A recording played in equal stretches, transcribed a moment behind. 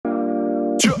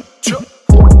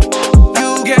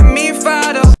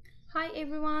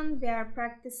everyone, we are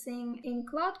practicing in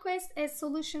CloudQuest as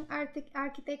solution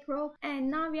architect role,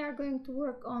 and now we are going to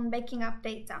work on backing up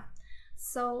data.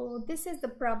 So this is the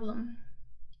problem.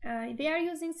 We are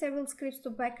using several scripts to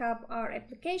back up our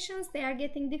applications. They are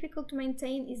getting difficult to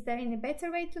maintain. Is there any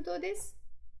better way to do this?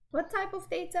 What type of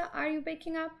data are you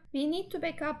backing up? We need to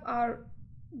back up our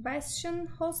Bastion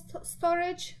host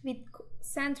storage with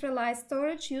centralized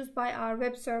storage used by our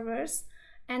web servers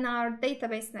and our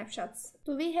database snapshots.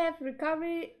 Do we have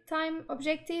recovery time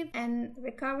objective and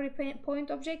recovery point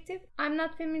objective? I'm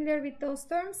not familiar with those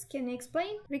terms. Can you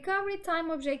explain? Recovery time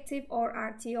objective, or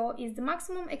RTO, is the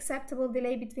maximum acceptable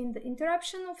delay between the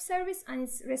interruption of service and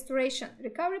its restoration.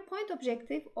 Recovery point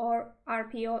objective, or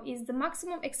RPO, is the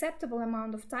maximum acceptable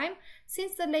amount of time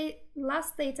since the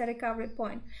last data recovery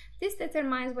point. This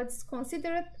determines what is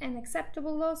considered an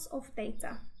acceptable loss of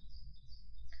data.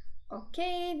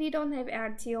 Okay, we don't have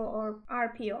RTO or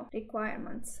RPO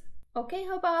requirements. Okay,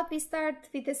 how about we start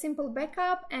with a simple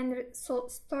backup and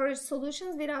storage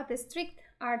solutions without a strict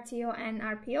RTO and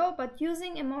RPO, but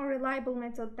using a more reliable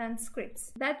method than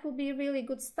scripts. That would be a really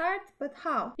good start, but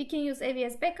how? We can use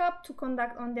AWS Backup to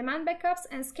conduct on-demand backups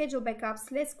and schedule backups.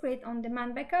 Let's create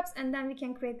on-demand backups, and then we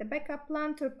can create a backup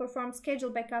plan to perform schedule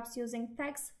backups using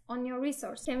tags on your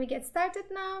resource. Can we get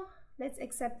started now? Let's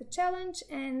accept the challenge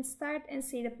and start and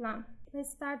see the plan. Let's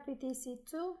start with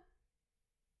EC2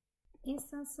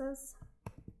 instances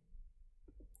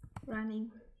running.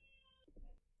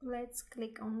 Let's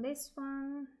click on this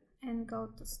one and go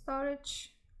to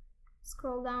storage.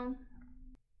 Scroll down.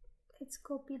 Let's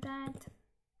copy that.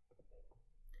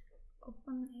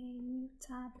 Open a new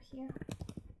tab here.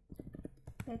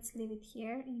 Let's leave it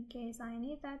here in case I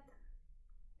need that.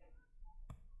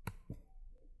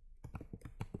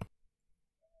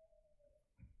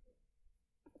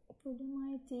 Put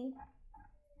my ID.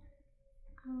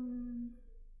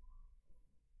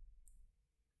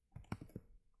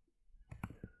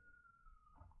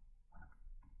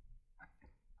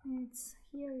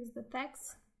 Here is the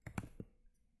tags.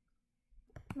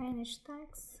 Manage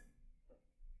tags.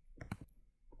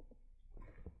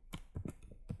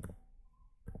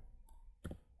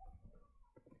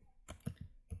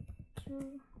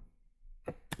 True.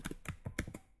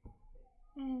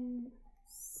 And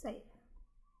save.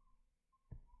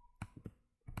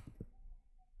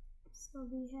 So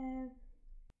we have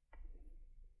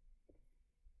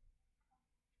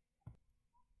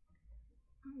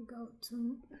go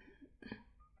to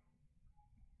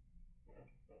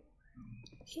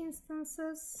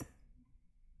instances,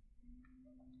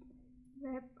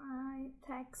 web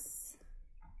tags,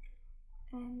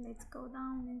 and let's go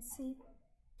down and see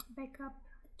backup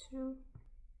true.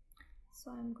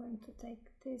 So I'm going to take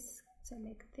this,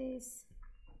 select this,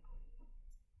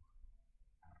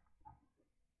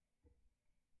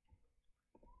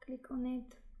 click on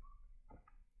it,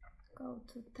 go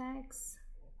to tags.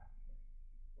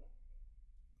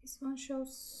 This one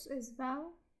shows as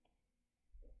well.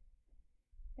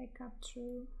 Backup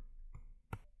true.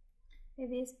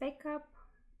 AWS Backup.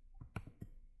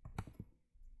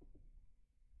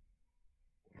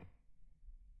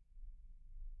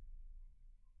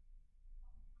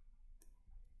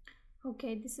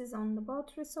 Okay, this is on the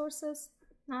both resources.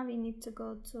 Now we need to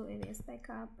go to AWS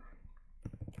Backup.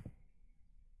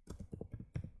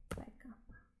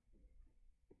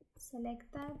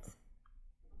 Select that.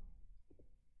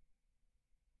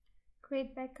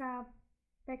 Create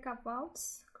backup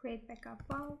vaults. Create backup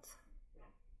vault.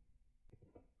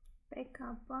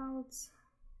 Backup vaults.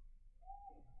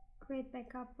 Create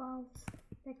backup vault.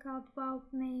 Backup vault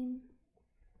name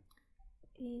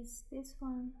is this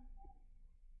one.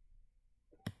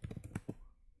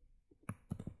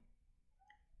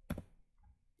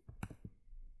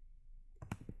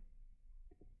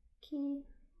 Key.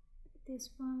 This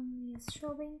one is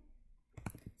showing.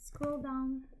 Scroll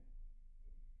down.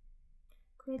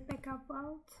 Create backup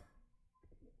vault.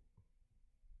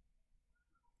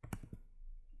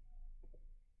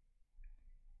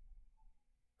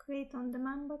 Create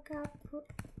on-demand backup.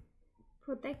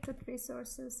 Protected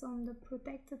resources. On the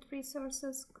protected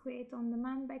resources, create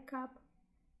on-demand backup.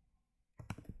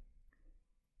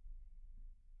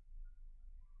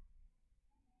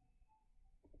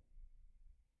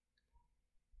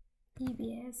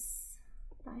 EBS,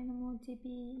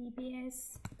 DynamoDB,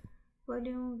 EBS,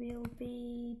 volume will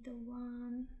be the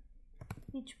one,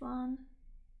 which one,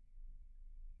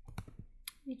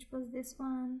 which was this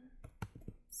one,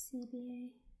 CBA,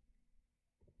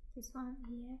 this one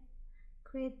here,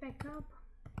 create backup,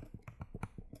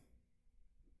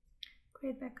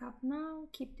 create backup now,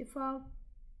 keep default,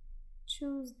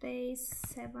 choose days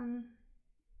 7,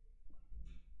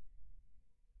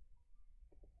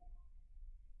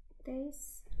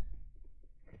 days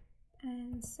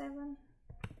and 7.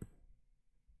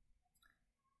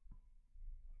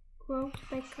 World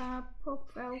backup,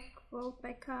 Pup-World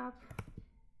backup.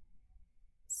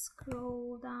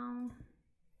 Scroll down.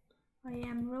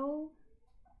 IAM role.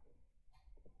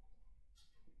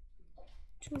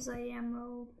 Choose IAM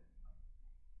role.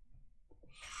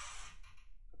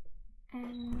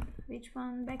 And which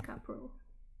one? Backup role.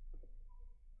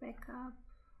 Backup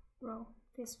role.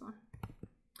 This one.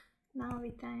 Now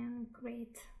we can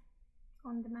create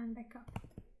on-demand backup.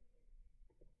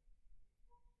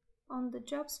 On the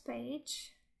jobs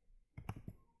page,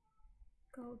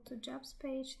 go to jobs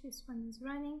page. This one is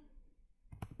running.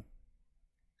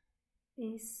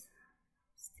 Is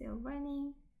still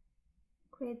running.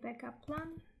 Create backup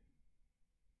plan.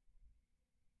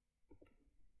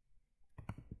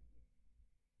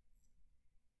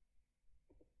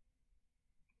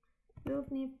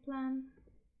 Build need plan.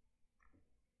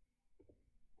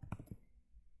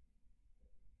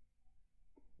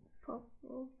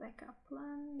 Pup-World backup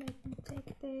plan. Let me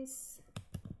take this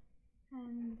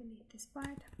and delete this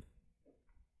part.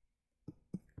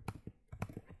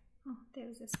 Oh,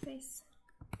 there's a space.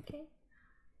 Okay,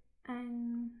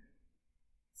 and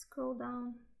scroll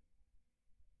down.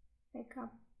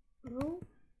 Backup rule.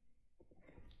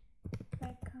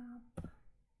 Backup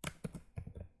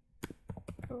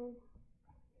rule.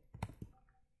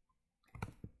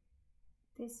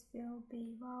 This will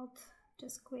be vault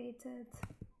just created.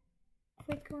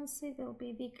 Frequency will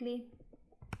be weekly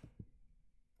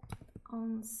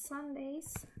on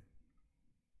Sundays.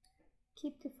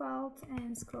 Keep default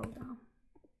and scroll down.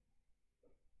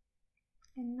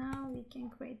 And now we can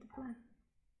create the plan.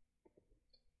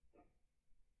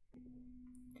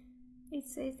 It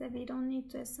says that we don't need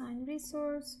to assign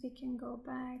resource. We can go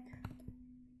back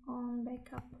on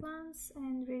backup plans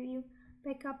and review.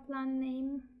 Backup plan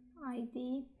name,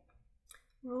 ID,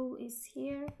 rule is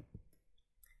here.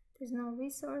 There's no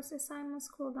resource assignment.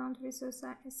 Scroll down to resource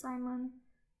assignment,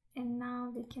 and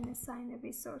now we can assign a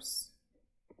resource.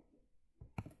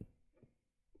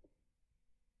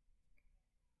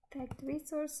 Tagged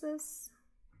resources.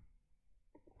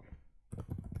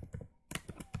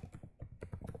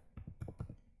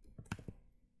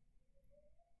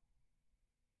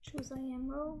 Choose IAM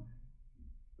role.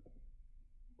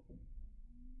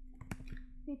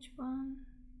 Which one?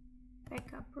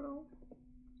 Backup role.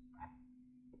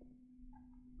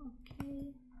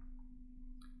 Okay.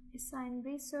 Assign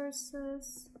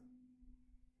resources.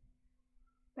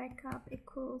 Backup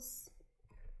equals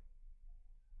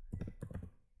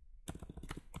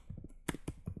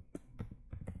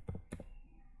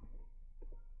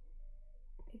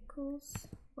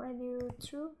value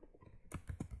true.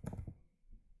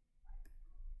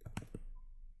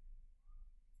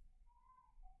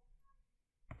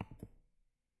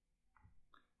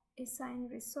 Assign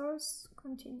resource,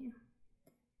 continue.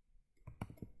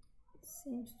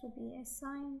 Seems to be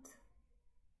assigned.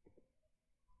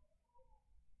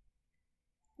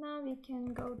 Now we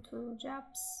can go to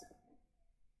jobs.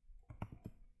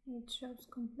 Each jobs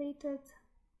completed.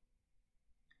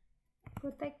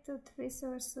 Protected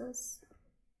resources.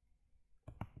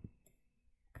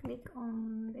 Click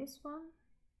on this one.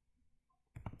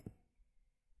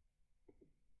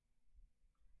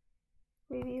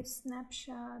 Review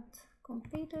snapshot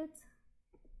completed.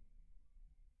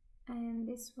 And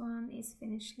this one is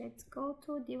finished. Let's go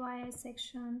to DIY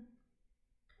section.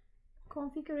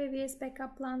 Configure AWS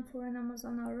backup plan for an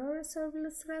Amazon Aurora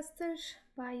serverless cluster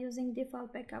by using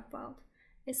default backup vault.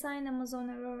 Assign Amazon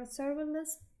Aurora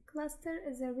serverless cluster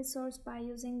as a resource by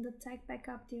using the tag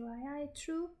backup DIY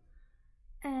true.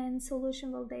 And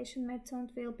solution validation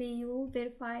method will be you will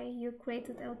verify you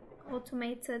created an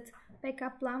automated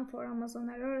backup plan for Amazon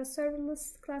Aurora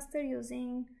serverless cluster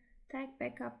using tag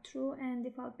backup true and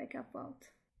default backup vault.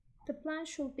 The plan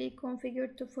should be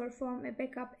configured to perform a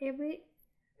backup every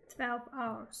 12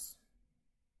 hours.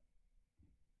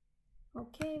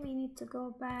 Okay, we need to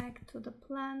go back to the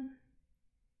plan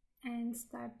and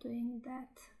start doing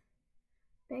that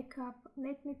backup.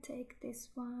 Let me take this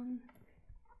one.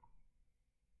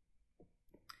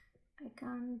 I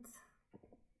can't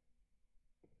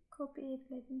copy it.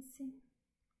 Let me see.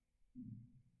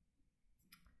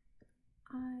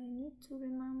 I need to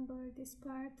remember this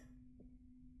part,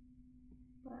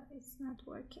 but it's not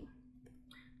working.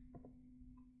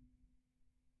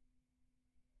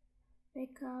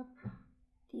 Backup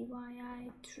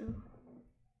DIY true.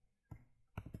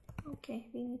 Okay,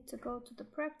 we need to go to the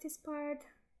practice part.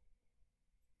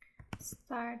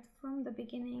 Start from the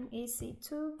beginning,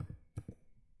 EC2.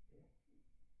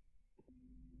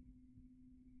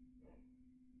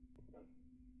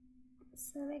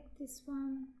 select this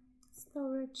one,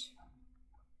 storage.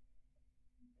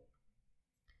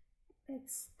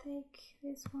 Let's take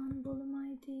this one, volume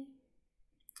ID.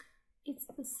 It's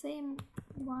the same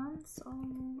one, so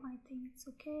I think it's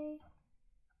okay.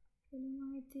 Volume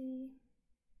ID.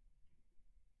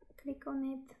 Click on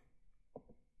it.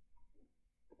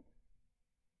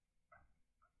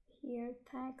 Here,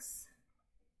 tags.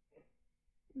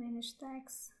 Manage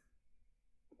tags.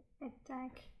 Add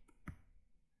tag.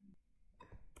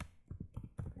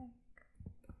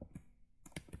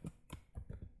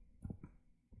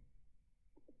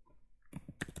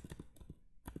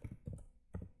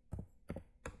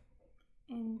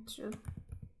 And true.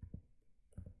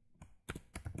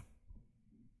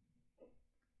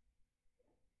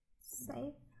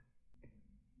 Save.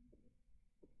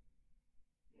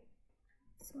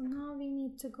 So now we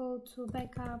need to go to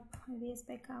backup, AWS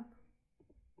Backup.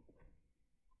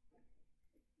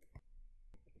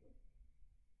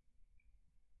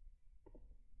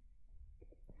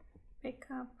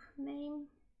 Backup name,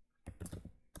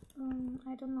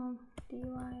 I don't know,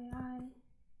 DIY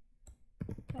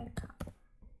backup.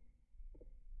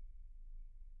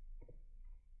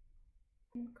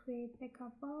 And create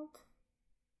backup vault.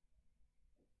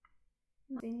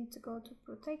 Now we need to go to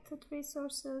protected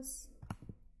resources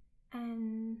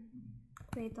and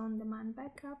create on-demand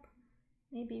backup.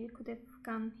 Maybe we could have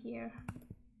gone here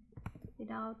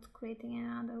without creating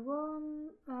another one.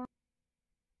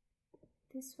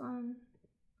 This one,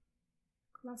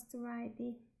 cluster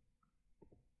ID.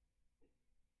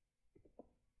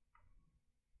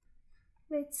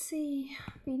 Let's see,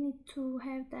 we need to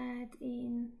have that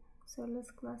in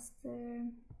serverless cluster.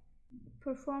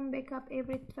 Perform backup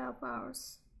every 12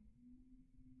 hours.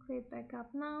 Create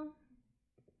backup now.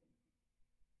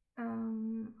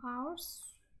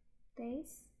 Hours,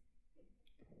 days.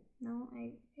 No,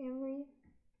 every.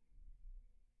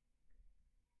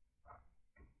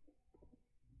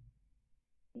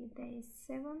 Day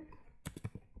 7,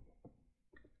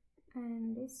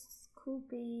 and this could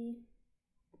be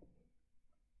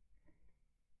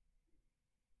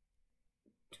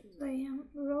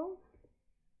row,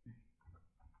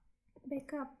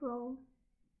 backup row.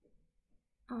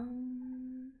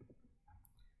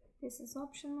 This is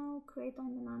optional. Create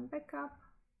on-demand backup.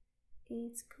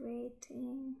 It's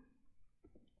creating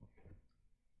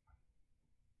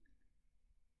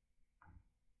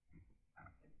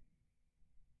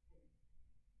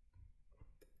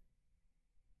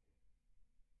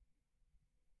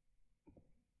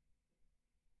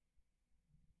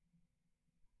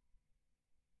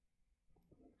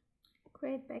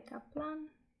create backup plan,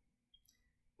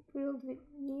 build with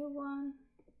new one,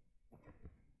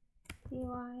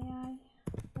 DIY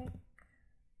backup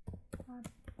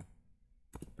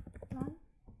plan,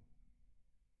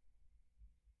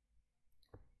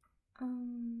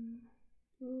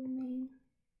 rule name,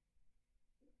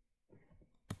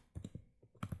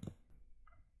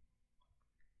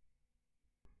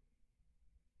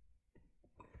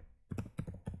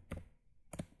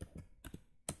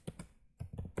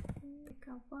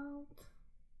 backup vault,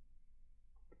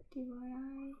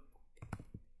 DIY,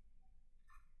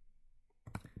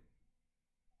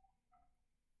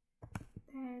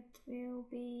 that will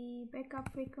be backup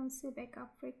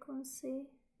frequency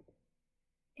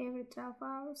every 12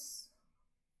 hours.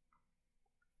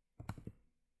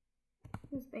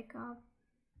 Use backup,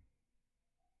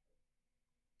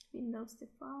 Windows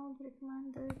default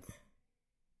recommended,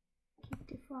 keep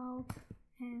default,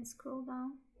 and scroll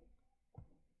down.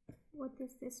 What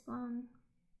is this one?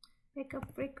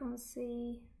 Backup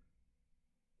frequency.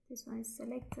 This one is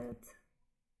selected.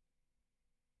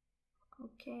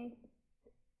 Okay.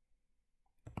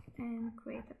 And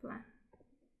create a plan.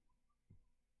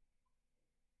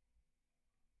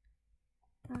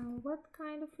 What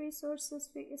kind of resources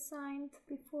we assigned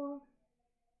before?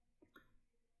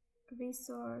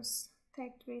 Resource,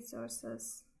 tagged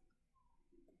resources.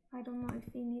 I don't know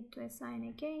if we need to assign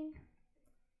again,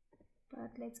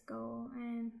 but let's go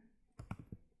and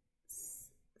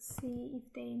see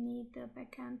if they need the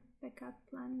backup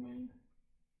plan name,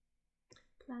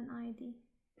 plan ID.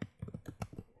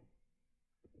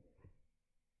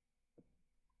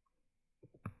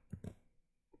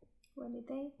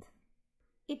 Validate.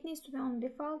 It needs to be on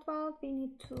default vault. We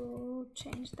need to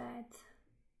change that.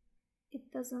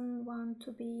 It doesn't want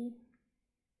to be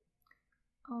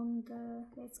on the,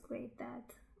 let's create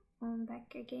that on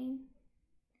back again.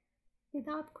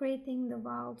 Without creating the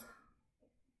vault,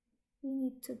 we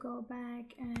need to go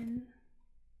back and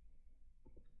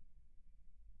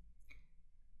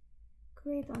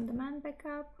create on-demand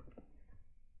backup.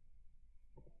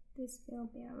 This will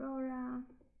be Aurora.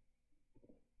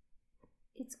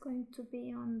 it's going to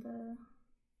be on the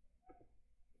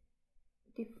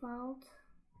default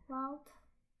cloud.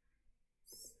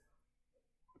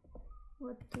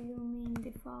 What do you mean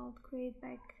default? Create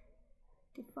back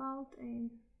default and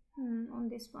on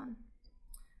this one.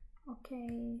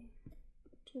 Okay,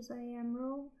 choose IAM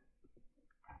role,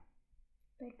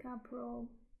 backup role,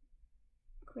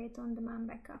 create on-demand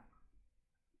backup.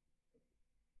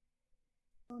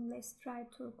 So let's try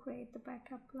to create the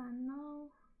backup plan now.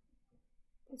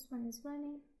 This one is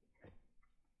running.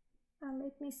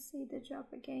 Let me see the job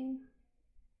again.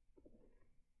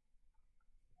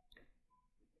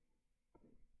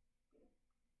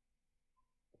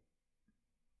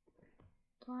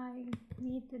 Do I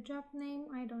need the job name?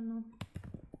 I don't know.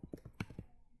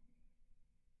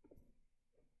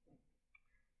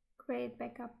 Create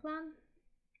backup plan,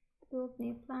 build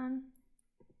new plan,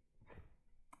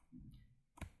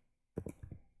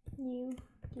 new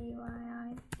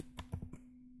DIY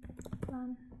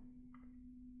plan,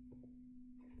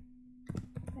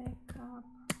 backup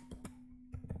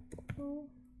rule,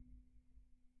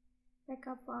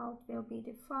 backup vault will be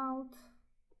default,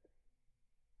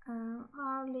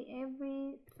 hourly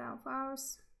every 12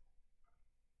 hours.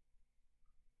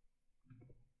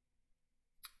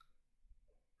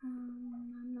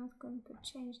 I'm not going to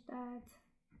change that,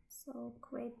 so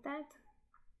create that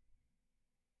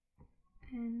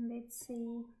and let's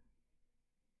see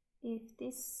if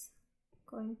this is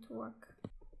going to work.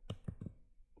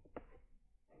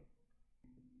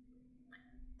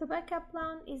 The backup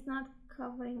plan is not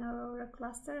covering Aurora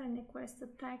cluster and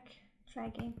requested tag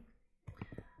tracking.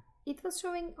 It was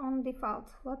showing on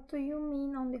default. What do you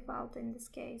mean on default in this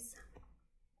case?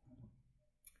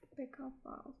 Backup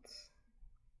vault.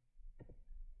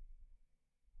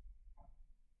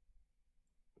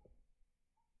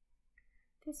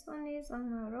 This one is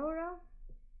on Aurora.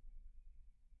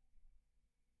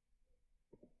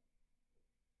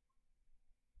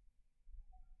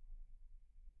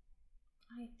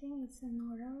 I think it's an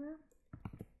Aurora.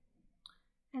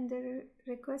 And the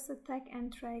requested tag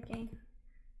and tracking.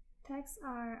 Tags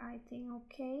are, I think,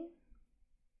 okay.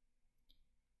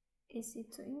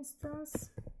 EC2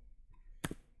 instance.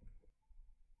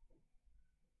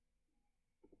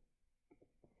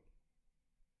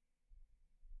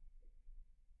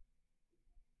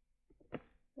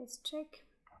 Let's check.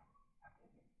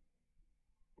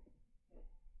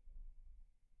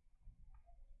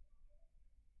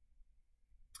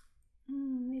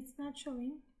 It's not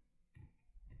showing.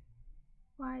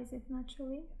 Why is it not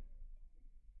showing?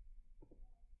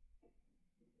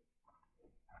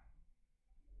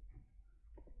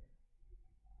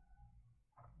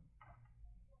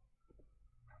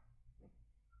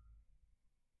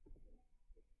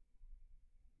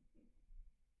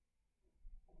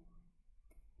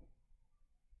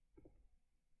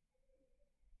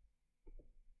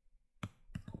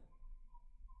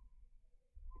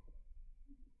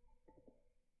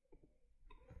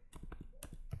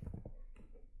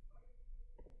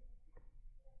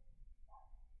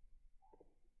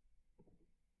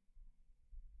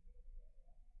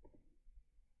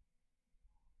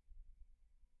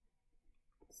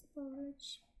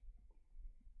 Storage.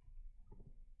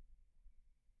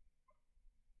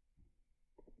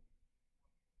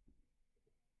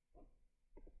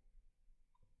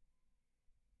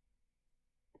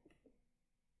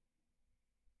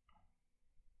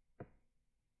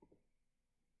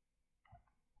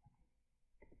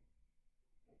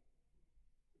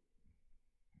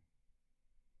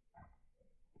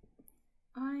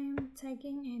 I am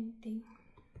tagging anything.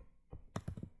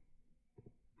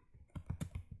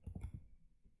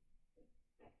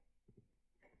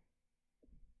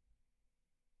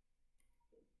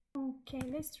 Okay,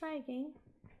 let's try again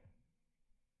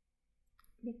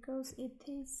because it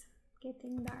is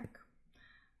getting dark.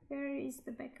 Where is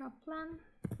the backup plan?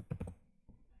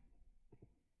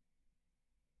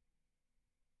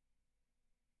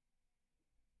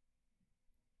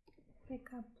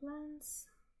 Backup plans.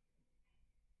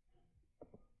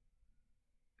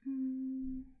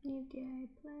 New DI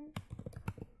plan.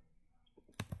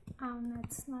 Oh,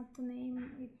 that's not the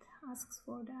name. It asks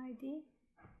for the ID.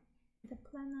 The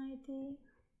plan ID,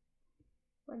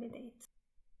 validate.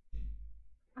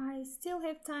 I still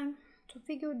have time to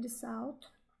figure this out.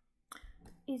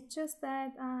 It's just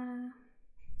that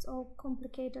it's all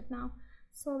complicated now.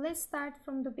 So let's start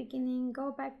from the beginning,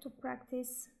 go back to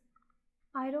practice.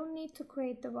 I don't need to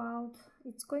create the vault.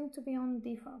 It's going to be on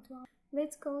default vault.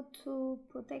 Let's go to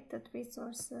protected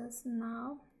resources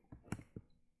now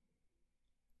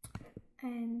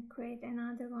and create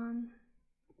another one.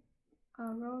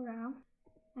 Aurora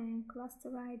and cluster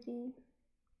ID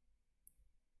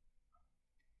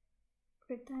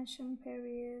retention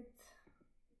period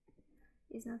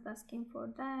is not asking for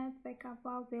that. Backup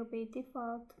vault will be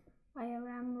default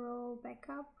IRM role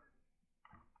backup.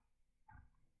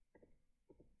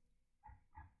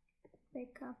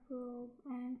 Backup role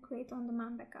and create on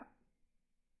demand backup.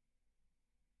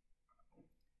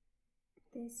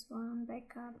 This one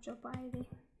backup job ID.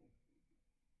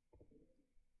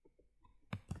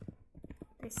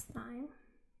 This time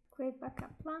create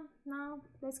backup plan. Now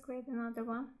let's create another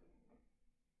one.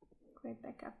 Create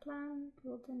backup plan,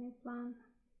 build a new plan.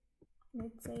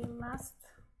 Let's say last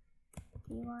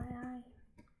DIY.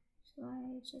 Should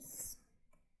I just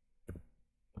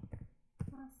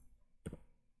last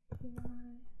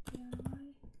DIY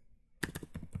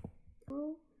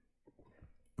rule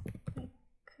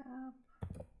backup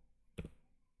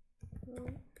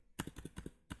rule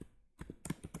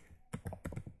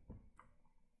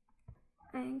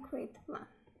and create plan.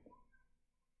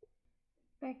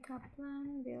 Backup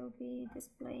plan will be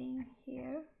displaying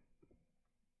here.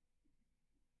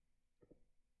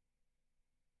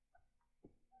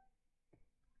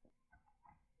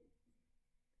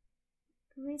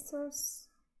 Resource.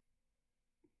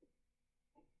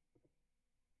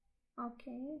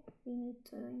 Okay, we need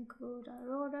to include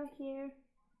Aurora here.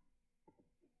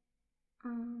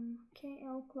 Okay,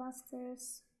 all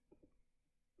clusters.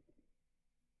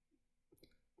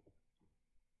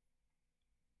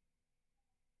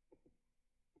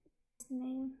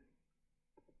 Name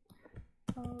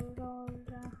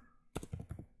Aurora.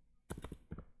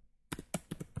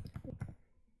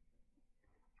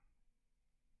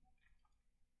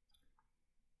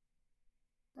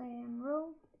 IAM row,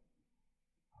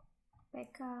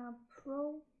 backup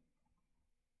row,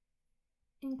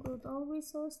 include all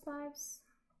resource types,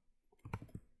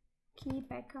 key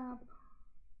backup,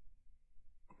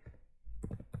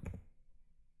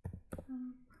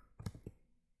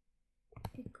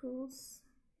 equals,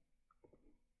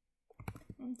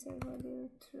 enter value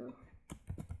true.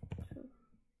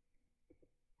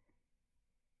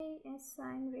 Okay,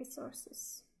 assign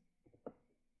resources.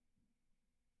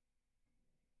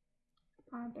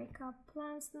 Our backup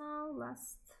plans now,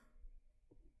 last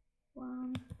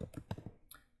one.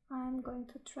 I'm going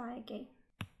to try again.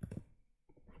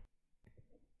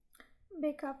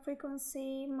 Backup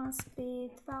frequency must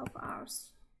be 12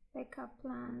 hours. Backup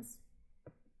plans,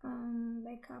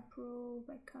 backup rule,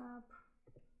 backup,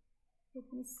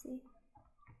 let me see.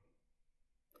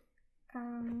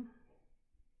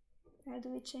 Where do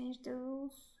we change the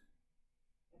rules?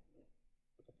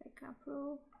 Backup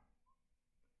rule.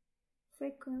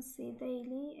 Frequency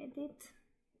daily, edit.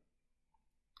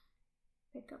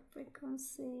 Backup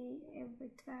frequency every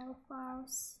 12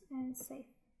 hours and save.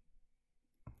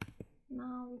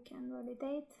 Now we can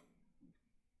validate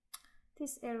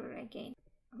this error again.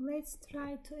 Let's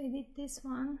try to edit this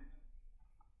one.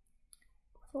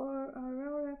 For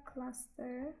Aurora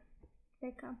cluster,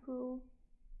 backup rule,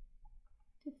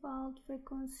 default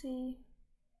frequency,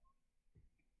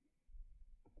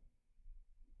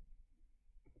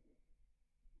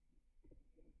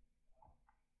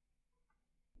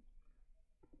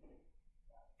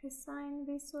 assign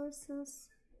resources,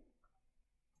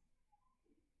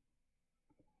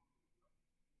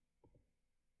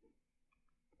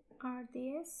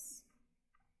 RDS,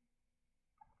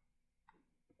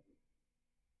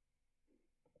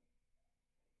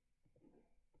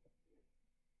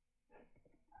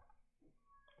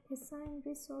 assign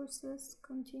resources,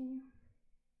 continue.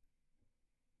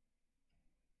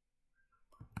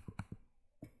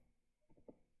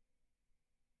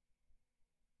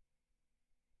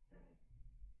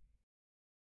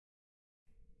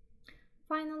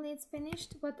 Finally, it's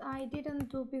finished. What I didn't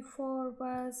do before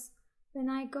was when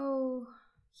I go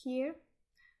here,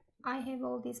 I have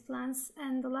all these plans,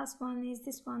 and the last one is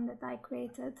this one that I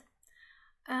created.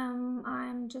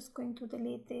 I'm just going to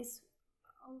delete this,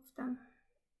 all of them.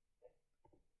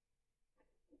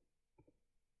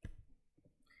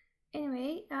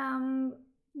 Anyway, the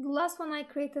last one I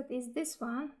created is this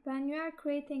one. When you are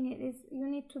creating it, you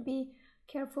need to be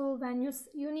careful when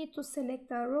you need to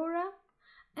select Aurora,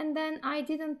 and then I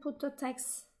didn't put the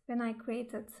text when I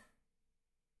created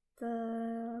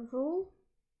the rule,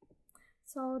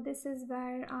 so this is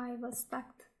where I was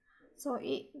stuck. So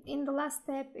in the last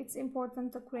step, it's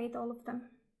important to create all of them.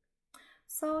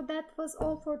 So that was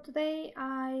all for today.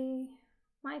 I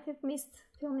might have missed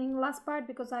filming last part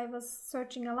because I was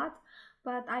searching a lot,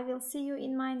 but I will see you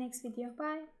in my next video.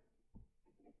 Bye.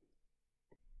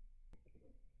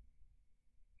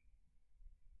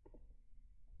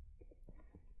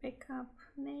 Backup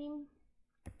name,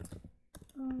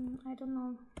 I don't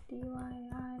know,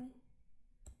 DIY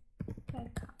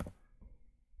backup.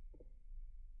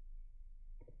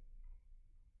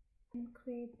 and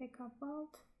create backup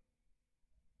vault.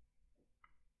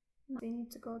 Now we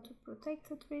need to go to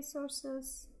protected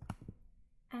resources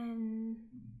and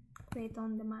create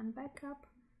on-demand backup.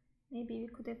 Maybe we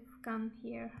could have gone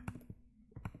here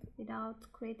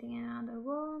without creating another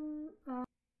one.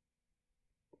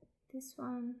 This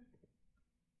one,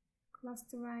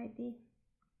 cluster ID.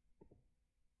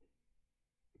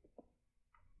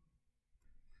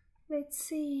 Let's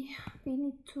see, we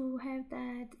need to have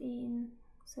that in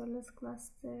serverless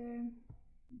cluster.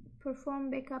 Perform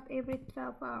backup every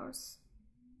 12 hours.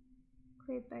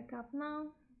 Create backup now.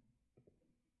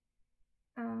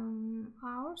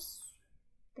 Hours,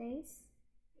 days.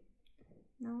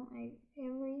 No,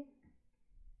 every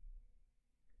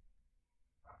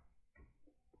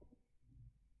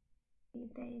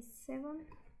day 7.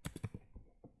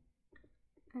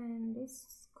 And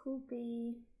this could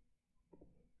be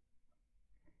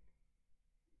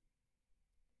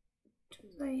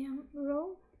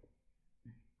row,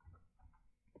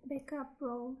 backup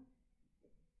row.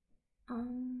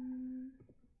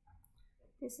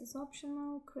 This is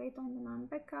optional. Create on-demand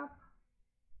backup.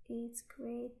 It's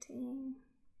creating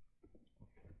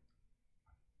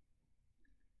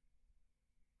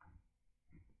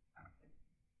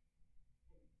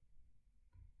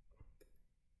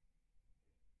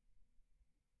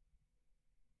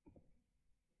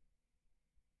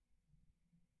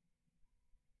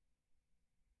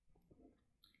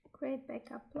create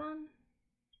backup plan.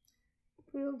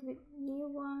 Build with new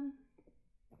one.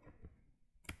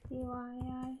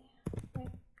 DIY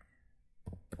backup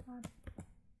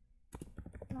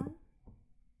plan.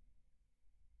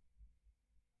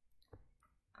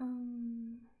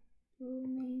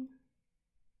 Rooming.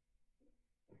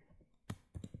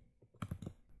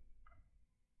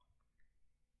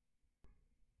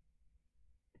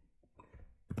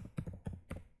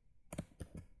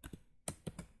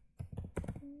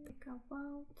 Backup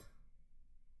vault.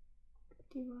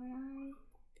 DIY.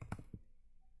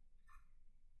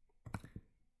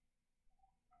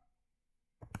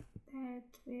 That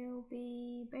will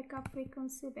be backup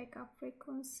frequency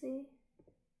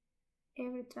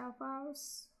every 12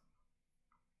 hours.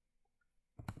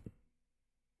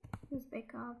 Use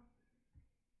backup.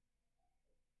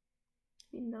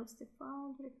 Windows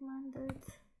default recommended.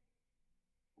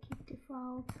 Keep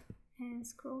default and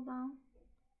scroll down.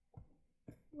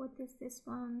 What is this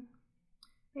one?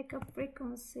 Backup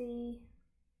frequency.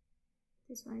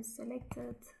 This one is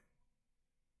selected.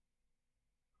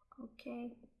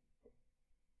 Okay.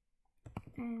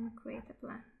 And create a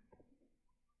plan.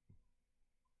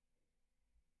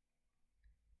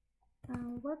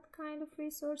 What kind of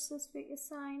resources we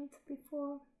assigned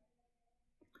before?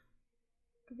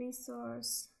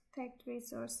 Resource, tagged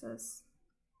resources.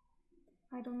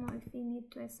 I don't know if we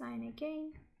need to assign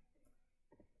again,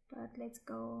 but let's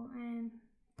go and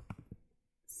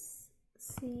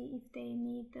see if they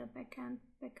need the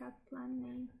backup plan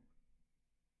name,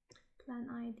 plan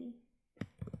ID.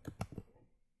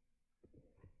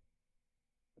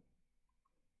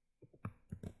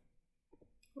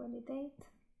 Validate.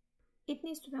 It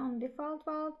needs to be on default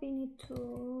vault. We need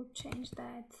to change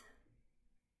that.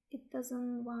 It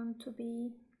doesn't want to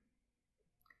be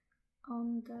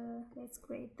on the, let's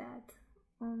create that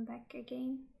on back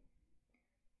again.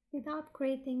 Without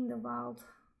creating the vault,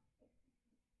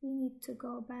 we need to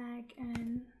go back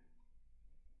and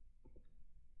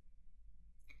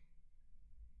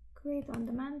create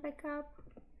on-demand backup.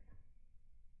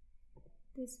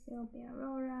 This will be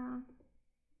Aurora.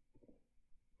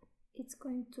 It's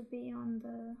going to be on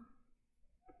the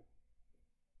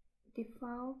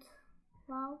default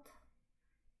vault.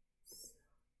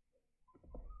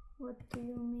 What do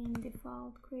you mean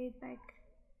default? Create back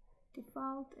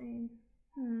default and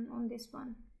on this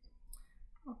one.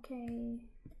 Okay,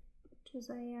 choose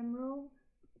IAM row,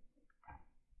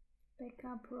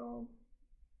 backup row,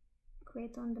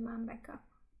 create on-demand backup.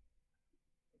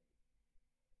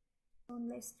 So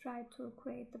let's try to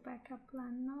create the backup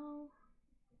plan now.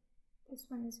 This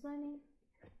one is running.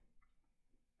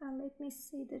 Let me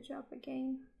see the job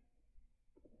again.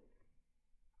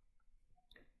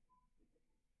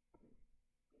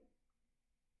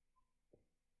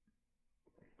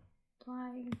 Do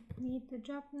I need the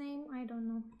job name? I don't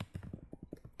know.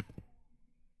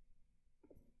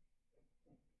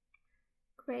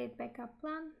 Create backup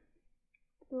plan,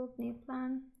 build new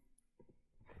plan,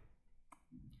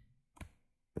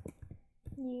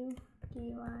 new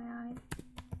DIY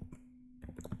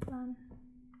plan,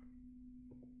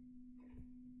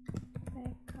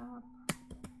 backup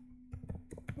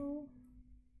tool.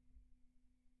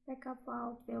 Backup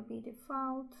vault will be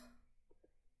default.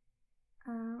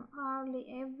 hourly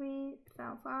every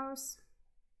 12 hours.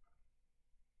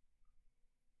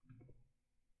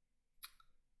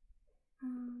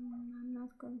 I'm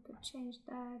not going to change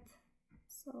that,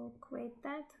 so create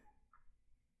that,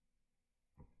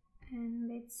 and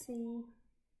let's see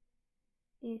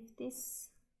if this is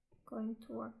going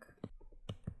to work.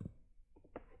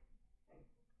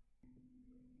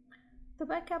 The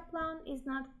backup plan is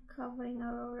not covering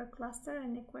Aurora cluster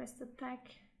and requested tag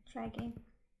tracking.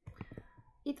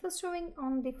 It was showing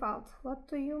on default. What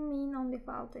do you mean on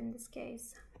default in this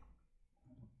case?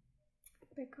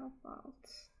 Backup vault.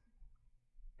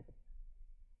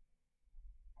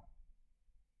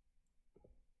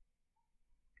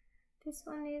 This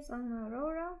one is on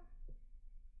Aurora.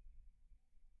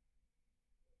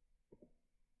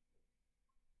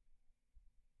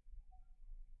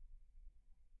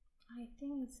 I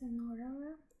think it's an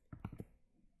Aurora.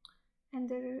 And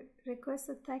the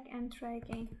requested tag and try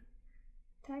again.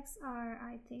 Tags are,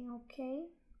 I think, okay.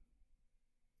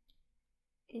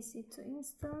 EC2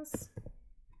 instance.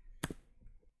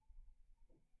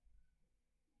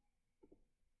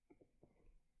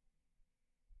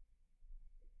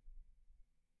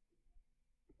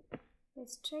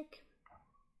 Let's check.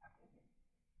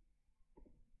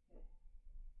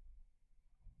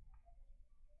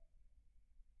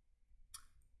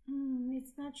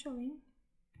 It's not showing.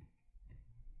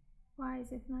 Why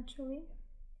is it not showing?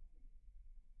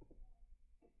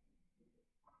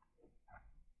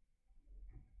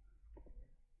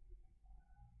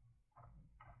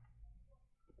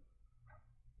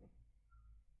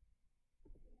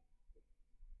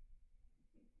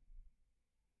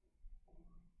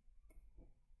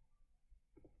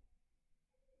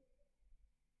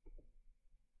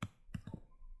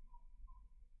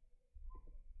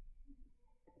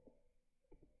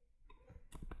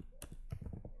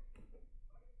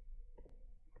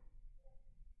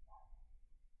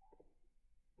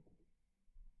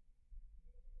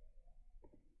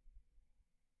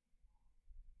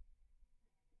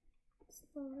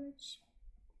 Storage.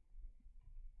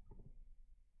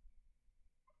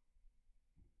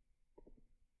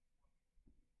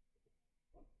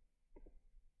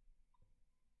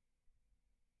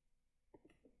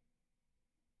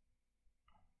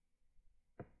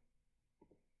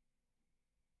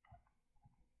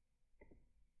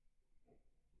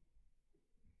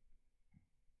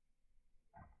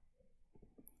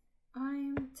 I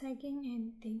am tagging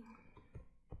anything.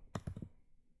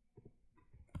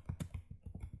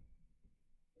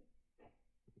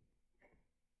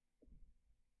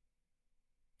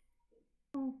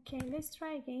 Okay, let's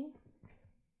try again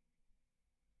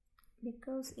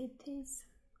because it is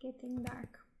getting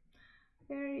dark.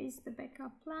 Where is the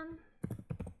backup plan?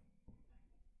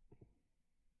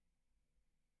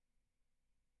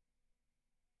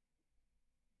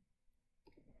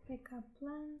 Backup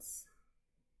plans.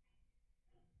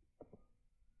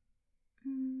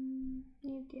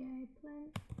 New DI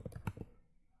plan.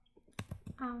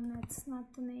 Oh, that's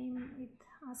not the name. It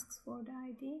asks for the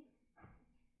ID.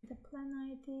 The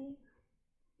plan ID.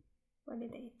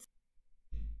 Validate.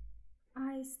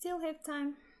 I still have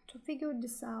time to figure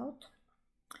this out.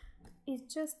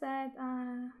 It's just that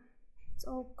it's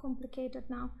all complicated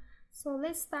now. So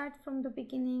let's start from the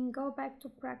beginning, go back to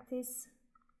practice.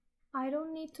 I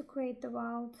don't need to create the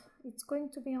vault, it's going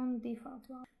to be on default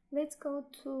vault. Let's go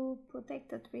to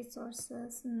protected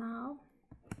resources now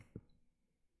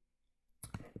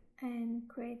and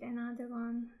create another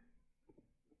one,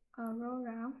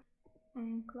 Aurora,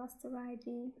 and cluster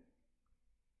ID,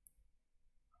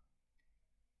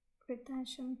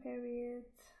 retention period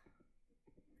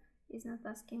is not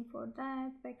asking for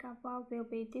that. Backup vault will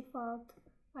be default.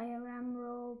 IRM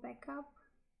role backup.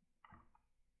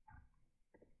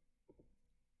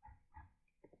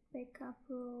 Backup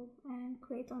role and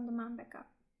create on demand backup.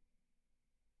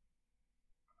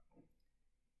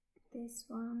 This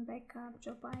one backup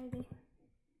job ID.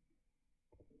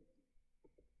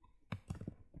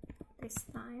 This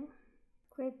time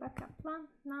create backup plan.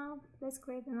 Now let's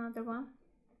create another one.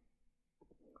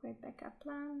 Create backup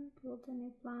plan, build a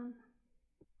new plan.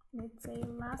 Let's say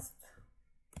last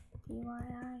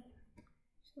DIY.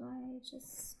 Should I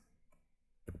just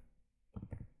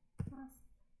last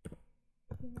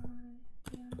DIY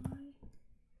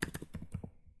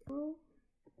rule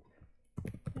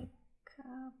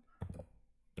backup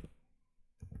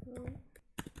rule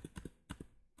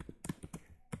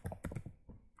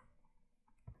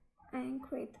and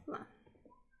create plan.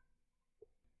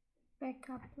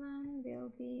 Backup plan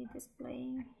will be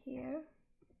displaying here.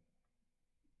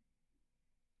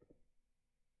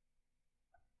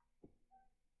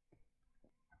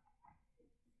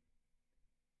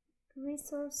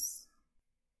 resource.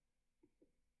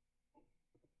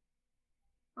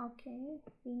 Okay,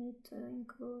 we need to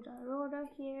include Aurora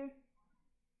here.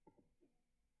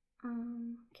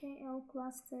 Okay, all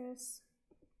clusters.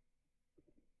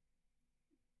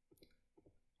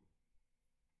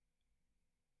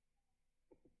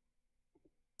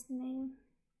 Name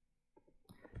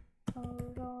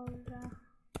Aurora.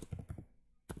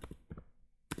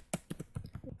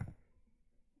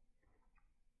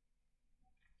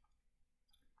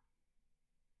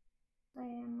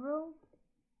 Row,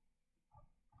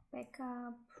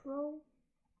 backup row,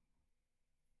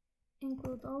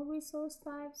 include all resource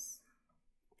types,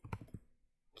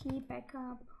 key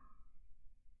backup,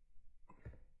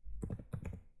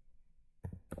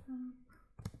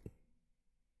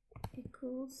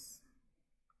 equals,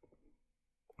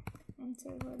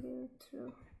 enter value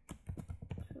true.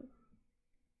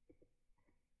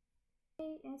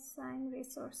 Okay, assign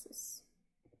resources.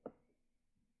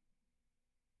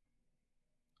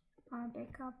 Our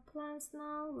backup plans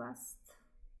now, last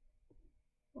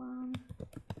one.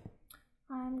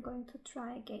 I'm going to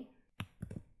try again.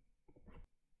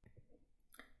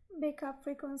 Backup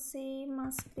frequency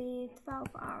must be 12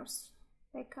 hours.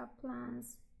 Backup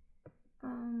plans,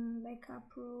 backup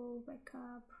rule,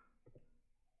 backup,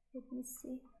 let me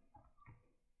see.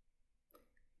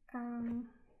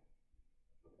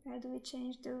 Where do we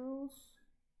change the rules?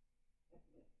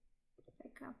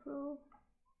 Backup rule.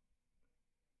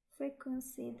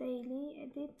 Frequency daily,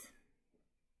 edit.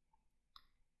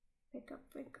 Backup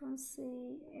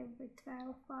frequency every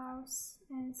 12 hours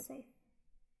and save.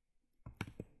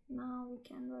 Now we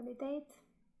can validate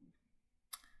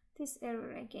this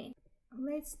error again.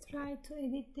 Let's try to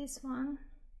edit this one.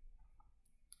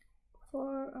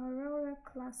 For Aurora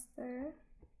cluster,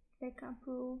 backup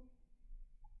rule,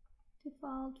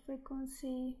 default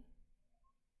frequency,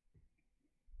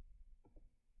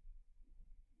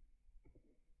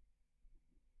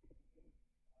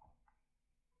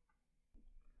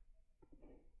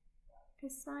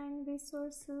 assign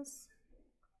resources,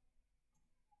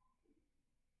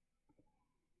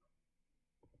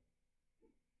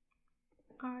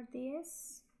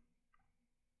 RDS,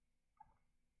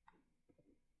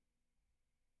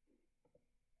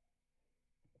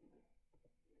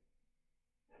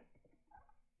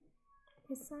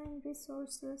 assign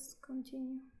resources,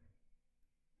 continue.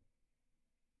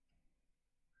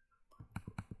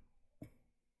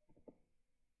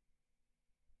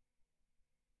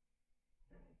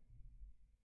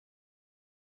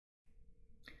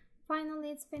 Finally,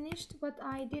 it's finished. What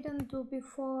I didn't do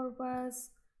before was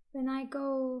when I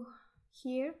go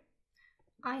here,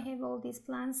 I have all these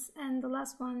plans, and the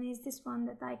last one is this one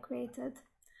that I created.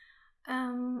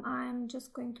 I'm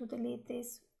just going to delete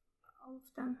this, all of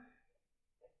them.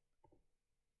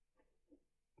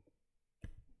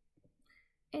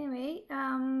 Anyway,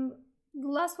 the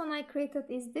last one I created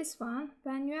is this one.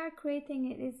 When you are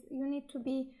creating it, you need to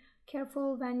be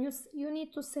careful when you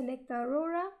need to select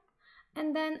Aurora,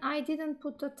 and then I didn't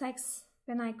put the text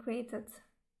when I created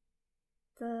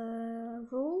the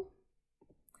rule,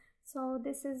 so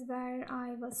this is where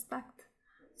I was stuck.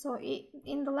 So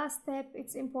in the last step,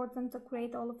 it's important to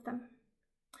create all of them.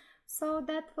 So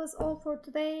that was all for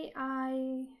today.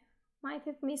 I might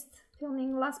have missed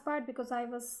filming last part because I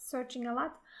was searching a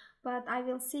lot, but I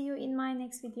will see you in my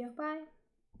next video. Bye.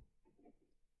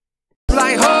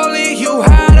 Like holy, you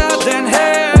hotter than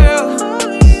hell.